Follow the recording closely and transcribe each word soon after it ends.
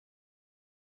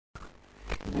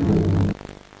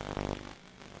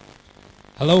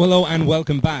Hello, hello, and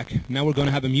welcome back. Now we're going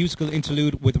to have a musical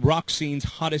interlude with rock scene's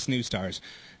hottest new stars.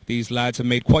 These lads have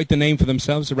made quite the name for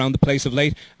themselves around the place of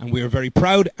late, and we are very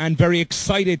proud and very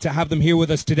excited to have them here with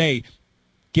us today.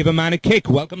 Give a man a kick.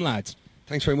 Welcome, lads.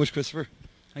 Thanks very much, Christopher.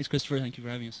 Thanks, Christopher. Thank you for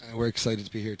having us. We're excited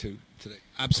to be here too today.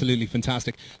 Absolutely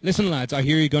fantastic. Listen, lads, I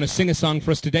hear you're going to sing a song for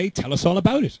us today. Tell us all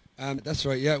about it. That's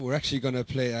right, yeah. We're actually going to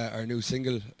play our new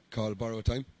single called Borrowed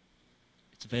Time.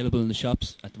 It's available in the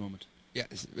shops at the moment. Yeah,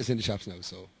 it's in the shops now,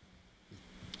 so...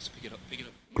 Just pick it up, pick it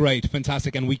up. Great,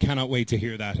 fantastic, and we cannot wait to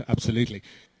hear that, absolutely.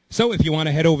 So if you want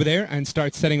to head over there and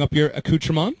start setting up your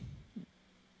accoutrement.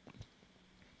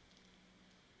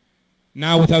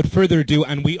 Now, without further ado,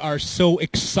 and we are so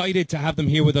excited to have them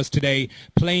here with us today,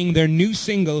 playing their new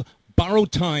single,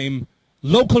 Borrowed Time,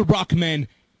 local rock men,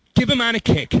 Give a Man a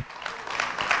Kick.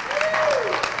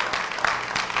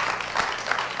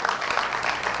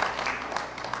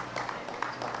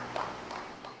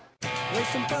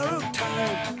 Wasting borrowed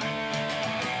time.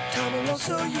 Time alone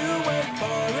so you wait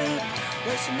for it.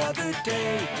 Waste another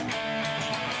day.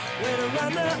 Wait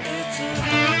around now, it's a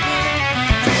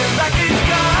feels like it's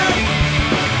gone.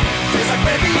 Feels like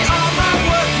maybe all my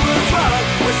work was wrong.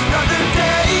 Waste another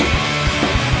day.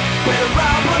 Wait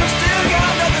around but I've still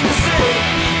got nothing to say.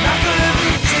 Not gonna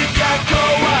meet you, can't go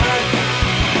on.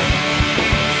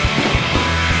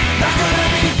 Not gonna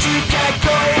meet you, can't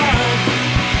go on.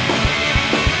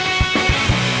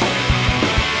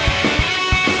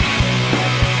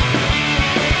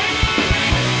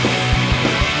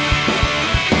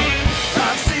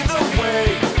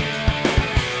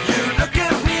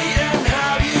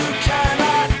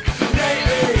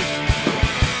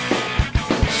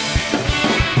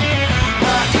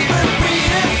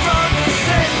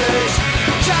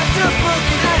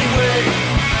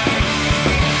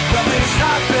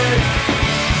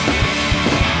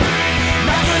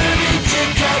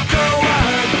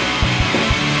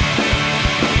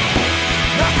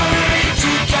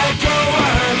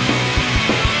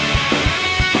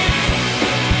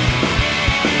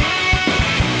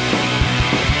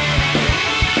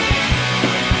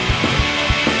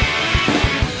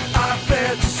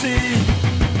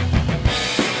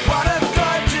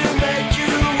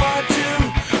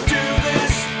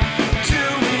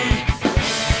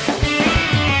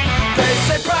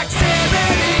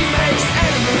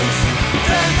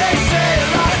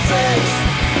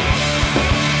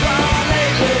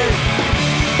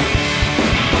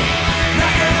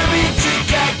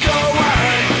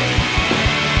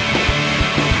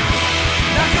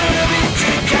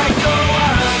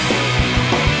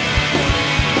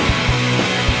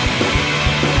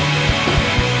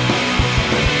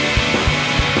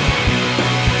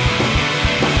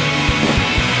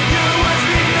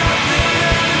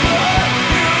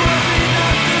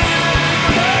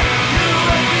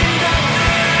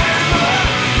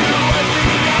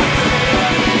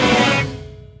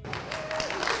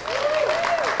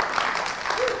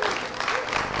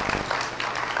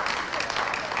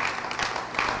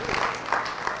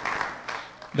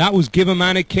 That was Give a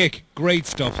Man a Kick. Great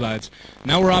stuff, lads.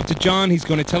 Now we're off to John. He's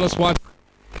going to tell us what